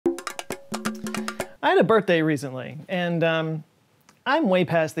I had a birthday recently, and I'm way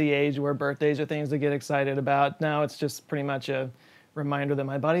past the age where birthdays are things to get excited about. Now it's just pretty much a reminder that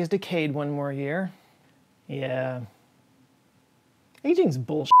my body has decayed one more year. Yeah. Aging's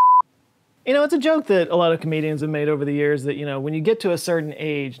bullshit. You know, it's a joke that a lot of comedians have made over the years that, you know, when you get to a certain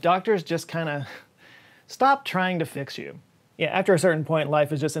age, doctors just kind of stop trying to fix you. Yeah, after a certain point,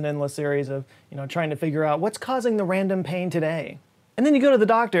 life is just an endless series of, you know, trying to figure out what's causing the random pain today. And then you go to the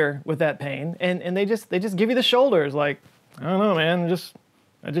doctor with that pain, and they just give you the shoulders, like, I don't know, man,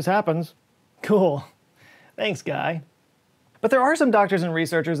 it just happens. Cool. Thanks, guy. But there are some doctors and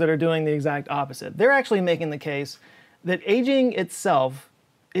researchers that are doing the exact opposite. They're actually making the case that aging itself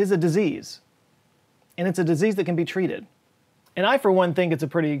is a disease, and it's a disease that can be treated. And I, for one, think it's a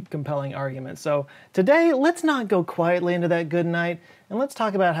pretty compelling argument. So today, let's not go quietly into that good night, and let's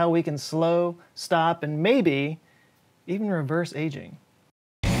talk about how we can slow, stop, and maybe even reverse aging.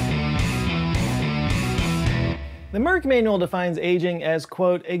 The Merck Manual defines aging as,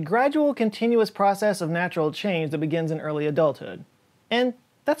 quote, a gradual, continuous process of natural change that begins in early adulthood. And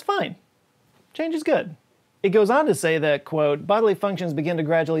that's fine. Change is good. It goes on to say that, quote, bodily functions begin to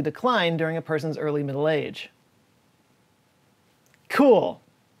gradually decline during a person's early middle age. Cool.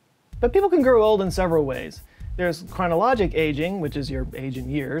 But people can grow old in several ways. There's chronologic aging, which is your age in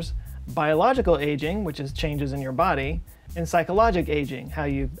years, biological aging, which is changes in your body, and psychologic aging, how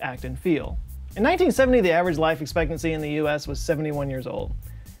you act and feel. In 1970, the average life expectancy in the US was 71 years old.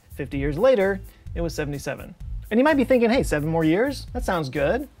 50 years later, it was 77. And you might be thinking, hey, 7 more years? That sounds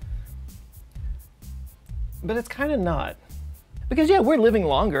good. But it's kind of not. Because yeah, we're living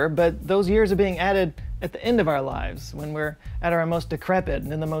longer, but those years are being added at the end of our lives, when we're at our most decrepit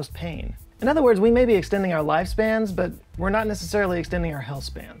and in the most pain. In other words, we may be extending our lifespans, but we're not necessarily extending our health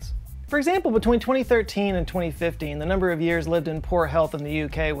spans. For example, between 2013 and 2015, the number of years lived in poor health in the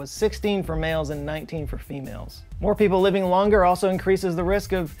UK was 16 for males and 19 for females. More people living longer also increases the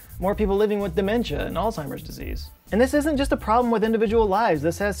risk of more people living with dementia and Alzheimer's disease. And this isn't just a problem with individual lives,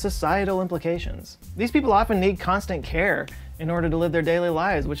 this has societal implications. These people often need constant care in order to live their daily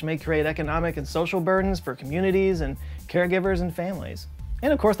lives, which may create economic and social burdens for communities and caregivers and families.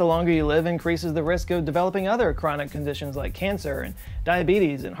 And of course, the longer you live increases the risk of developing other chronic conditions like cancer and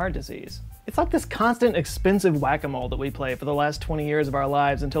diabetes and heart disease. It's like this constant expensive whack-a-mole that we play for the last 20 years of our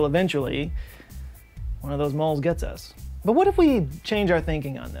lives until eventually one of those moles gets us. But what if we change our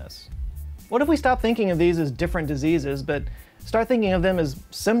thinking on this? What if we stop thinking of these as different diseases, but start thinking of them as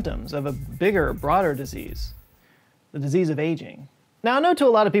symptoms of a bigger, broader disease? The disease of aging. Now, I know to a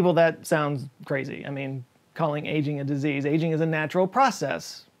lot of people that sounds crazy. I mean, calling aging a disease. Aging is a natural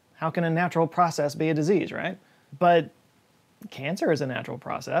process. How can a natural process be a disease, right? But cancer is a natural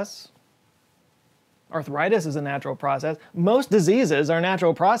process. Arthritis is a natural process. Most diseases are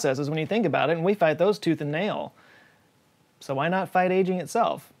natural processes when you think about it, and we fight those tooth and nail. So why not fight aging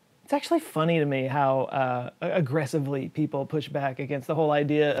itself? It's actually funny to me how aggressively people push back against the whole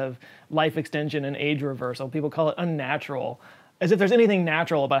idea of life extension and age reversal. People call it unnatural, as if there's anything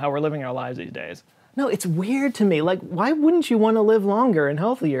natural about how we're living our lives these days. No, it's weird to me. Like, why wouldn't you want to live longer and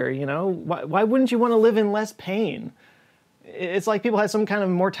healthier, you know? Why wouldn't you want to live in less pain? It's like people have some kind of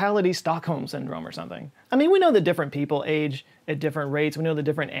mortality Stockholm syndrome or something. I mean, we know that different people age at different rates. We know that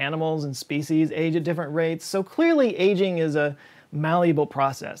different animals and species age at different rates. So clearly aging is a malleable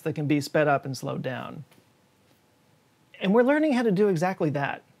process that can be sped up and slowed down. And we're learning how to do exactly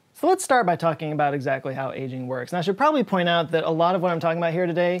that. So let's start by talking about exactly how aging works. And I should probably point out that a lot of what I'm talking about here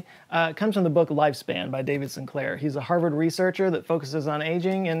today comes from the book Lifespan by David Sinclair. He's a Harvard researcher that focuses on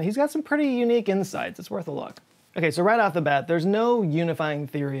aging, and he's got some pretty unique insights. It's worth a look. Okay, so right off the bat, there's no unifying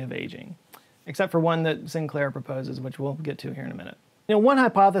theory of aging, except for one that Sinclair proposes, which we'll get to here in a minute. You know, one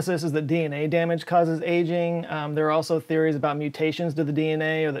hypothesis is that DNA damage causes aging. There are also theories about mutations to the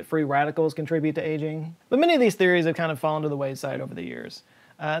DNA or that free radicals contribute to aging. But many of these theories have kind of fallen to the wayside over the years.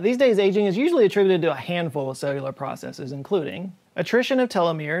 These days, aging is usually attributed to a handful of cellular processes, including attrition of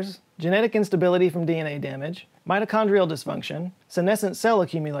telomeres, genetic instability from DNA damage, mitochondrial dysfunction, senescent cell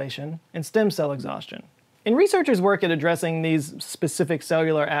accumulation, and stem cell exhaustion. And researchers work at addressing these specific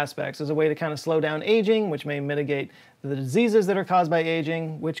cellular aspects as a way to kind of slow down aging, which may mitigate the diseases that are caused by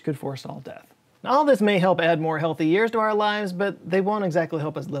aging, which could forestall death. Now, all this may help add more healthy years to our lives, but they won't exactly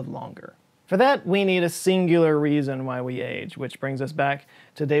help us live longer. For that, we need a singular reason why we age, which brings us back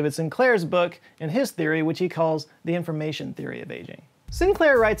to David Sinclair's book and his theory, which he calls the information theory of aging.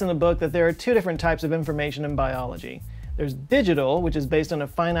 Sinclair writes in the book that there are two different types of information in biology. There's digital, which is based on a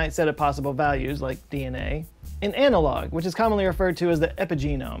finite set of possible values, like DNA, and analog, which is commonly referred to as the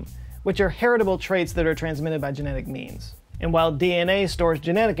epigenome, which are heritable traits that are transmitted by genetic means. And while DNA stores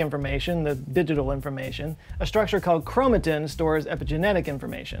genetic information, the digital information, a structure called chromatin stores epigenetic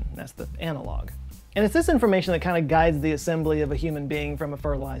information. That's the analog. And it's this information that kind of guides the assembly of a human being from a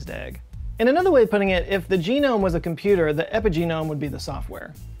fertilized egg. And another way of putting it, if the genome was a computer, the epigenome would be the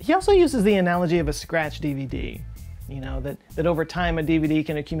software. He also uses the analogy of a scratch DVD. You know, that over time a DVD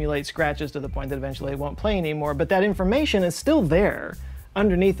can accumulate scratches to the point that eventually it won't play anymore, but that information is still there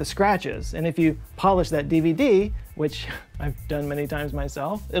underneath the scratches. And if you polish that DVD, which I've done many times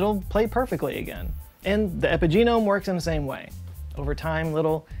myself, it'll play perfectly again. And the epigenome works in the same way. Over time,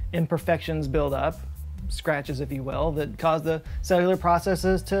 little imperfections build up, scratches if you will, that cause the cellular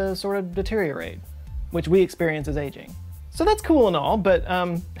processes to sort of deteriorate, which we experience as aging. So that's cool and all, but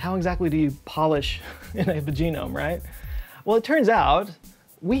how exactly do you polish an epigenome, right? Well, it turns out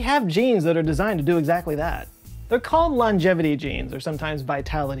we have genes that are designed to do exactly that. They're called longevity genes, or sometimes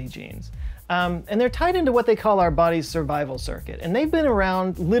vitality genes. And they're tied into what they call our body's survival circuit. And they've been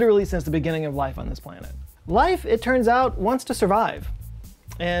around literally since the beginning of life on this planet. Life, it turns out, wants to survive.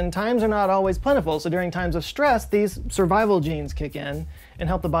 And times are not always plentiful, so during times of stress, these survival genes kick in and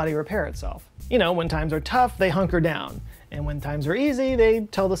help the body repair itself. You know, when times are tough, they hunker down. And when times are easy, they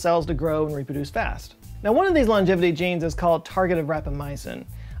tell the cells to grow and reproduce fast. Now, one of these longevity genes is called target of rapamycin.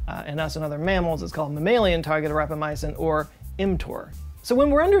 In us and other mammals, it's called mammalian target of rapamycin, or mTOR. So when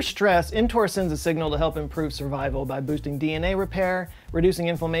we're under stress, mTOR sends a signal to help improve survival by boosting DNA repair, reducing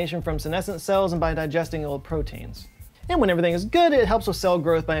inflammation from senescent cells, and by digesting old proteins. And when everything is good, it helps with cell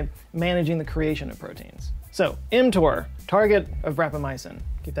growth by managing the creation of proteins. So, mTOR, target of rapamycin.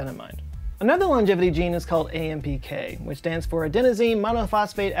 Keep that in mind. Another longevity gene is called AMPK, which stands for adenosine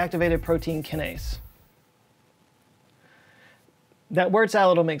monophosphate activated protein kinase. That word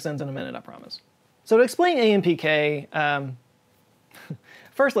salad will make sense in a minute, I promise. So to explain AMPK,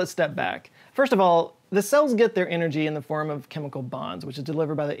 first let's step back. First of all, the cells get their energy in the form of chemical bonds, which is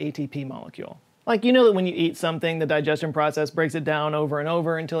delivered by the ATP molecule. Like, you know that when you eat something, the digestion process breaks it down over and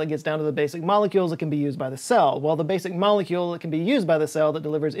over until it gets down to the basic molecules that can be used by the cell. Well, the basic molecule that can be used by the cell that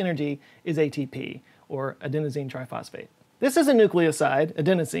delivers energy is ATP, or adenosine triphosphate. This is a nucleoside,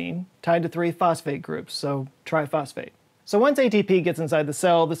 adenosine, tied to 3 phosphate groups, so triphosphate. So once ATP gets inside the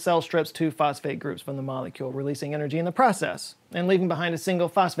cell strips 2 phosphate groups from the molecule, releasing energy in the process, and leaving behind a single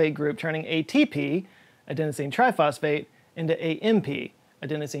phosphate group, turning ATP, adenosine triphosphate, into AMP,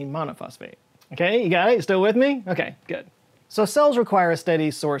 adenosine monophosphate. Okay, you got it? You still with me? Okay, good. So cells require a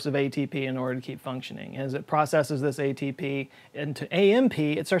steady source of ATP in order to keep functioning. As it processes this ATP into AMP,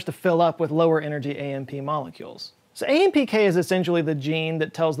 it starts to fill up with lower energy AMP molecules. So AMPK is essentially the gene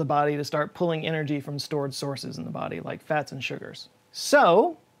that tells the body to start pulling energy from stored sources in the body, like fats and sugars.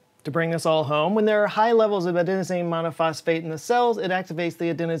 So, to bring this all home, when there are high levels of adenosine monophosphate in the cells, it activates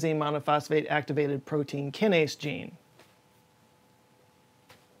the adenosine monophosphate activated protein kinase gene.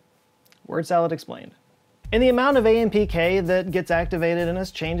 Word salad explained. And the amount of AMPK that gets activated in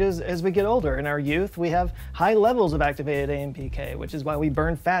us changes as we get older. In our youth, we have high levels of activated AMPK, which is why we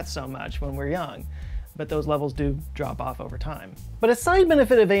burn fat so much when we're young. But those levels do drop off over time. But a side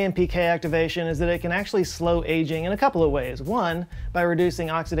benefit of AMPK activation is that it can actually slow aging in a couple of ways. 1, by reducing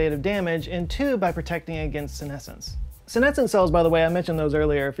oxidative damage, and 2, by protecting against senescence. Senescent cells, by the way, I mentioned those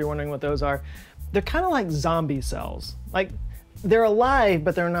earlier if you're wondering what those are. They're kind of like zombie cells. Like, they're alive,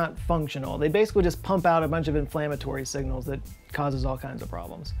 but they're not functional. They basically just pump out a bunch of inflammatory signals that causes all kinds of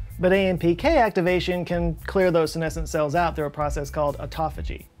problems. But AMPK activation can clear those senescent cells out through a process called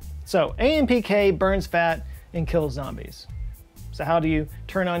autophagy. So AMPK burns fat and kills zombies. So how do you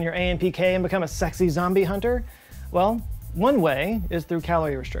turn on your AMPK and become a sexy zombie hunter? Well, one way is through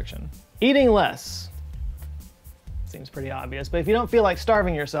calorie restriction. Eating less. Seems pretty obvious, but if you don't feel like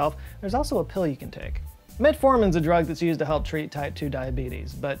starving yourself, there's also a pill you can take. Metformin's a drug that's used to help treat type 2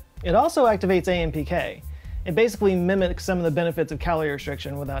 diabetes, but it also activates AMPK. It basically mimics some of the benefits of calorie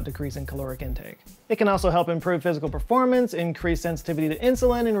restriction without decreasing caloric intake. It can also help improve physical performance, increase sensitivity to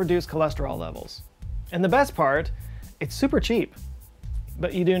insulin, and reduce cholesterol levels. And the best part, it's super cheap,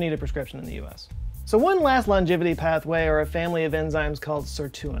 but you do need a prescription in the US. So one last longevity pathway are a family of enzymes called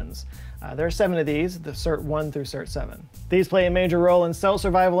sirtuins. There are 7 of these, the SIRT1 through SIRT7. These play a major role in cell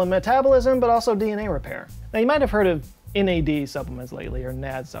survival and metabolism, but also DNA repair. Now you might have heard of NAD supplements lately, or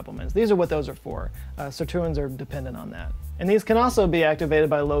NAD supplements. These are what those are for. Sirtuins are dependent on that. And these can also be activated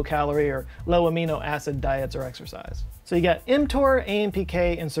by low-calorie or low amino acid diets or exercise. So you got mTOR,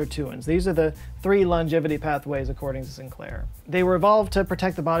 AMPK, and sirtuins. These are the 3 longevity pathways according to Sinclair. They were evolved to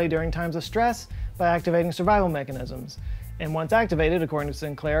protect the body during times of stress by activating survival mechanisms. And once activated, according to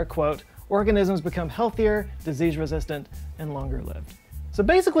Sinclair, quote, organisms become healthier, disease-resistant, and longer-lived. So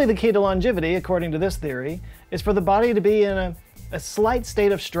basically the key to longevity, according to this theory, is for the body to be in a slight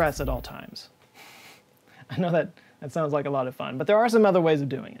state of stress at all times. I know that sounds like a lot of fun, but there are some other ways of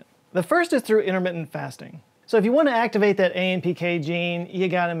doing it. The first is through intermittent fasting. So if you want to activate that AMPK gene, you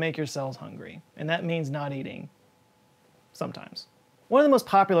gotta make your cells hungry. And that means not eating. Sometimes. One of the most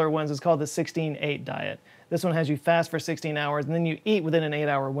popular ones is called the 16-8 diet. This one has you fast for 16 hours and then you eat within an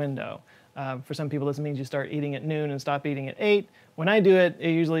 8-hour window. For some people, this means you start eating at noon and stop eating at 8. When I do it, I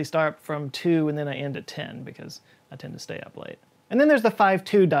usually start from 2 and then I end at 10 because I tend to stay up late. And then there's the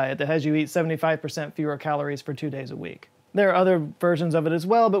 5-2 diet that has you eat 75% fewer calories for 2 days a week. There are other versions of it as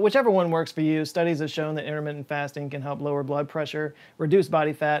well, but whichever one works for you, studies have shown that intermittent fasting can help lower blood pressure, reduce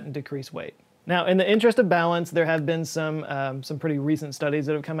body fat, and decrease weight. Now, in the interest of balance, there have been some pretty recent studies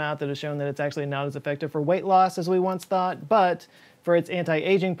that have come out that have shown that it's actually not as effective for weight loss as we once thought, but for its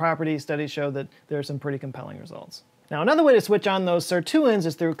anti-aging properties, studies show that there are some pretty compelling results. Now, another way to switch on those sirtuins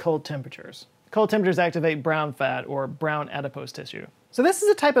is through cold temperatures. Cold temperatures activate brown fat, or brown adipose tissue. So this is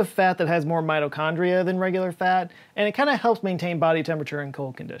a type of fat that has more mitochondria than regular fat, and it kind of helps maintain body temperature in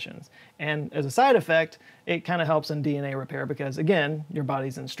cold conditions. And as a side effect, it kind of helps in DNA repair because, again, your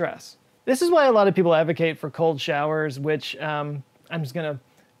body's in stress. This is why a lot of people advocate for cold showers, which, I'm just gonna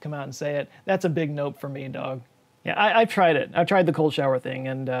come out and say it, that's a big nope for me, dog. Yeah, I've tried it. I've tried the cold shower thing,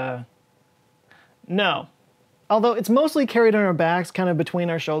 and no. Although it's mostly carried on our backs, kind of between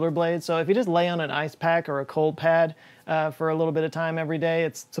our shoulder blades, so if you just lay on an ice pack or a cold pad for a little bit of time every day,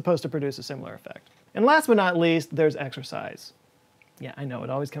 it's supposed to produce a similar effect. And last but not least, there's exercise. Yeah, I know, it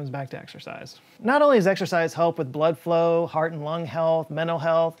always comes back to exercise. Not only does exercise help with blood flow, heart and lung health, mental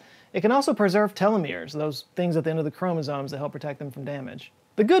health, it can also preserve telomeres, those things at the end of the chromosomes that help protect them from damage.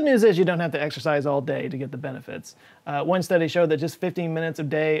 The good news is you don't have to exercise all day to get the benefits. One study showed that just 15 minutes a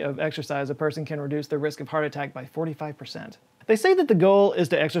day of exercise, a person can reduce their risk of heart attack by 45%. They say that the goal is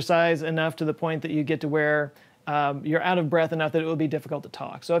to exercise enough to the point that you get to where you're out of breath enough that it will be difficult to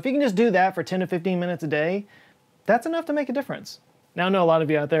talk. So if you can just do that for 10 to 15 minutes a day, that's enough to make a difference. Now I know a lot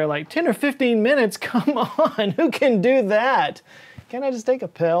of you out there are like, 10 or 15 minutes? Come on, who can do that? Can't I just take a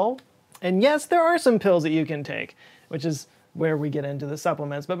pill? And yes, there are some pills that you can take, which is where we get into the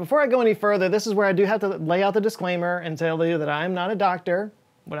supplements. But before I go any further, this is where I do have to lay out the disclaimer and tell you that I'm not a doctor.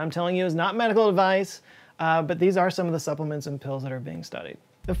 What I'm telling you is not medical advice, but these are some of the supplements and pills that are being studied.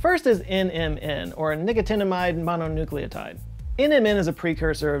 The first is NMN, or nicotinamide mononucleotide. NMN is a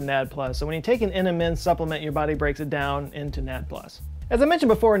precursor of NAD+, so when you take an NMN supplement, your body breaks it down into NAD+. As I mentioned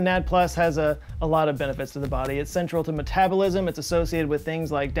before, NAD+ has a lot of benefits to the body. It's central to metabolism. It's associated with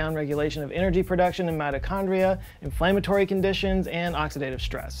things like downregulation of energy production in mitochondria, inflammatory conditions, and oxidative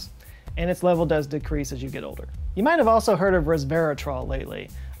stress. And its level does decrease as you get older. You might have also heard of resveratrol lately.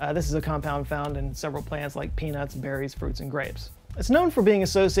 This is a compound found in several plants like peanuts, berries, fruits, and grapes. It's known for being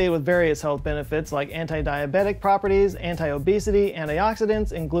associated with various health benefits like anti-diabetic properties, anti-obesity,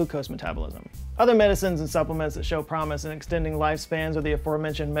 antioxidants, and glucose metabolism. Other medicines and supplements that show promise in extending lifespans are the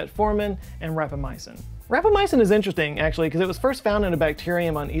aforementioned metformin and rapamycin. Rapamycin is interesting, actually, because it was first found in a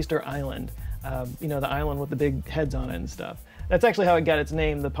bacterium on Easter Island. You know, the island with the big heads on it and stuff. That's actually how it got its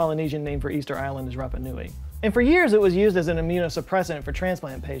name. The Polynesian name for Easter Island is Rapa Nui. And for years it was used as an immunosuppressant for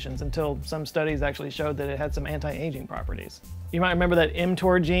transplant patients until some studies actually showed that it had some anti-aging properties. You might remember that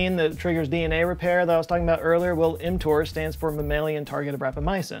mTOR gene that triggers DNA repair that I was talking about earlier. Well, mTOR stands for mammalian target of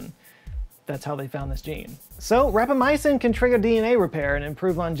rapamycin. That's how they found this gene. So rapamycin can trigger DNA repair and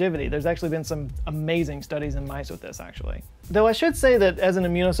improve longevity. There's actually been some amazing studies in mice with this, actually. Though I should say that as an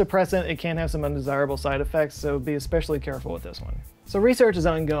immunosuppressant, it can have some undesirable side effects, so be especially careful with this one. So research is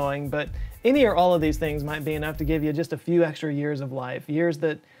ongoing, but any or all of these things might be enough to give you just a few extra years of life, years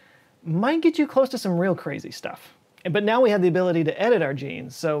that might get you close to some real crazy stuff. But now we have the ability to edit our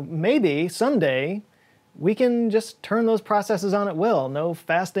genes, so maybe someday we can just turn those processes on at will. No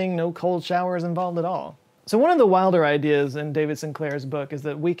fasting, no cold showers involved at all. So one of the wilder ideas in David Sinclair's book is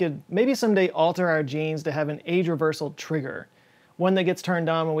that we could maybe someday alter our genes to have an age reversal trigger, one that gets turned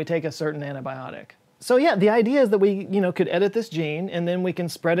on when we take a certain antibiotic. So yeah, the idea is that we, could edit this gene and then we can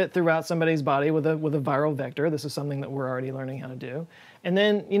spread it throughout somebody's body with a viral vector. This is something that we're already learning how to do. And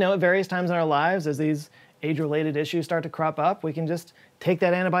then, at various times in our lives, as these age-related issues start to crop up, we can just take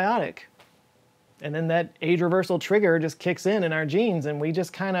that antibiotic. And then that age reversal trigger just kicks in our genes and we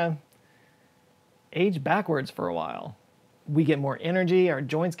just kind of age backwards for a while. We get more energy, our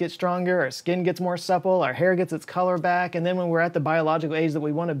joints get stronger, our skin gets more supple, our hair gets its color back, and then when we're at the biological age that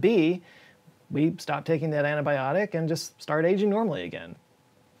we want to be, we stop taking that antibiotic and just start aging normally again.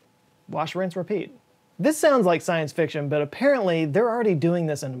 Wash, rinse, repeat. This sounds like science fiction, but apparently they're already doing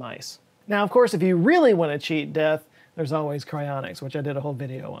this in mice. Now, of course, if you really want to cheat death, there's always cryonics, which I did a whole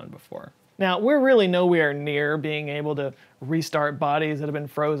video on before. Now, we're really nowhere near being able to restart bodies that have been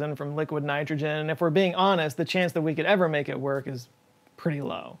frozen from liquid nitrogen, and if we're being honest, the chance that we could ever make it work is pretty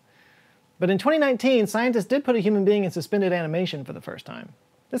low. But in 2019, scientists did put a human being in suspended animation for the first time.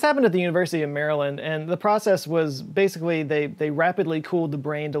 This happened at the University of Maryland, and the process was basically they rapidly cooled the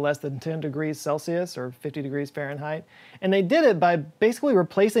brain to less than 10 degrees Celsius, or 50 degrees Fahrenheit, and they did it by basically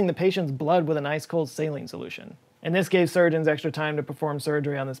replacing the patient's blood with an ice-cold saline solution. And this gave surgeons extra time to perform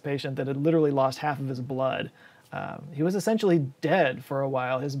surgery on this patient that had literally lost half of his blood. He was essentially dead for a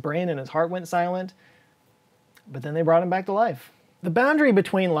while. His brain and his heart went silent, but then they brought him back to life. The boundary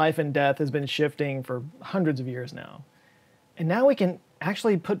between life and death has been shifting for hundreds of years now. And now we can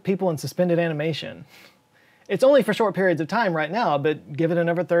actually put people in suspended animation. It's only for short periods of time right now, but give it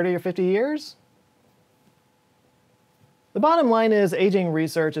another 30 or 50 years? The bottom line is aging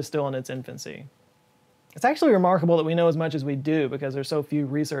research is still in its infancy. It's actually remarkable that we know as much as we do because there's so few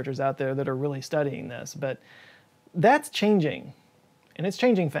researchers out there that are really studying this, but that's changing, and it's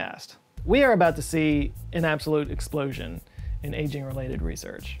changing fast. We are about to see an absolute explosion in aging-related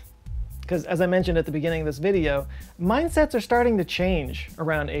research. Because as I mentioned at the beginning of this video, mindsets are starting to change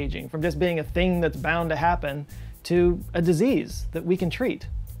around aging from just being a thing that's bound to happen to a disease that we can treat.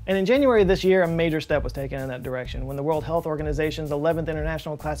 And in January of this year, a major step was taken in that direction when the World Health Organization's 11th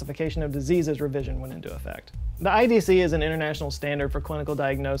International Classification of Diseases revision went into effect. The IDC is an international standard for clinical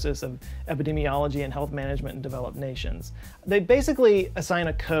diagnosis of epidemiology and health management in developed nations. They basically assign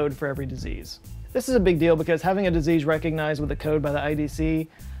a code for every disease. This is a big deal because having a disease recognized with a code by the IDC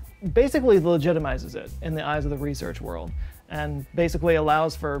basically legitimizes it in the eyes of the research world and basically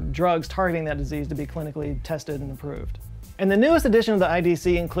allows for drugs targeting that disease to be clinically tested and approved. And the newest edition of the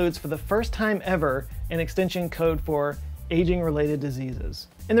IDC includes, for the first time ever, an extension code for aging-related diseases.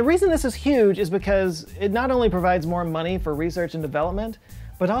 And the reason this is huge is because it not only provides more money for research and development,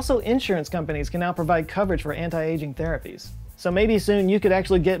 but also insurance companies can now provide coverage for anti-aging therapies. So maybe soon you could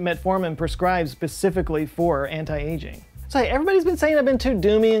actually get metformin prescribed specifically for anti-aging. So hey, everybody's been saying I've been too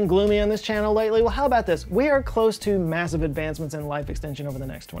doomy and gloomy on this channel lately. Well, how about this? We are close to massive advancements in life extension over the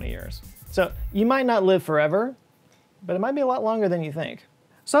next 20 years. So you might not live forever, but it might be a lot longer than you think.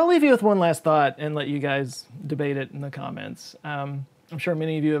 So I'll leave you with one last thought and let you guys debate it in the comments. I'm sure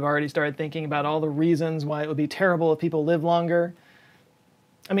many of you have already started thinking about all the reasons why it would be terrible if people live longer.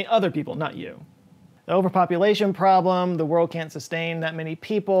 I mean, other people, not you. The overpopulation problem, the world can't sustain that many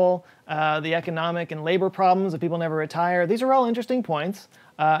people, the economic and labor problems if people never retire. These are all interesting points,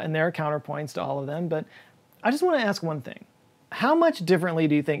 and there are counterpoints to all of them, but I just want to ask one thing. How much differently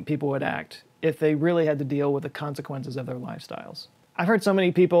do you think people would act if they really had to deal with the consequences of their lifestyles? I've heard so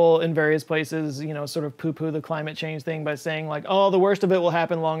many people in various places, sort of poo-poo the climate change thing by saying like, oh, the worst of it will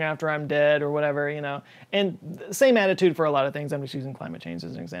happen long after I'm dead or whatever, And same attitude for a lot of things. I'm just using climate change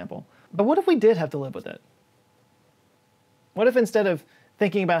as an example. But what if we did have to live with it? What if instead of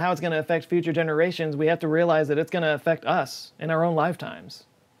thinking about how it's going to affect future generations, we have to realize that it's going to affect us in our own lifetimes?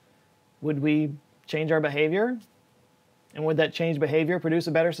 Would we change our behavior? And would that changed behavior produce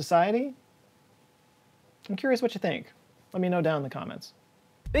a better society? I'm curious what you think. Let me know down in the comments.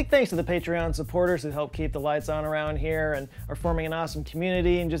 Big thanks to the Patreon supporters who help keep the lights on around here and are forming an awesome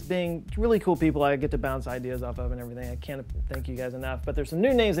community and just being really cool people I get to bounce ideas off of and everything. I can't thank you guys enough. But there's some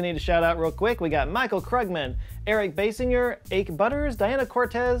new names I need to shout out real quick. We got Michael Krugman, Eric Basinger, Ake Butters, Diana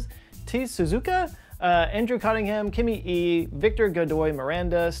Cortez, T. Suzuka, Andrew Cottingham, Kimmy E., Victor Godoy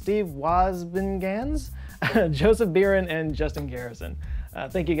Miranda, Steve Wasbengans, Joseph Beeran, and Justin Garrison.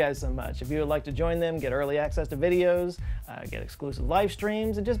 Thank you guys so much. If you would like to join them, get early access to videos, get exclusive live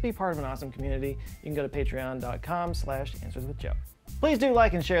streams, and just be part of an awesome community, you can go to patreon.com/answerswithjoe. Please do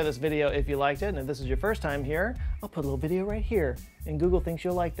like and share this video if you liked it, and if this is your first time here, I'll put a little video right here, and Google thinks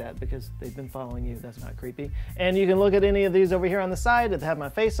you'll like that because they've been following you. That's not creepy. And you can look at any of these over here on the side that have my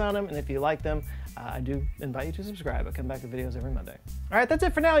face on them, and if you like them, I do invite you to subscribe. I come back with videos every Monday. All right, that's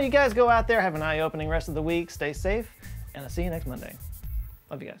it for now. You guys go out there, have an eye-opening rest of the week, stay safe, and I'll see you next Monday.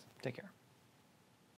 Love you guys. Take care.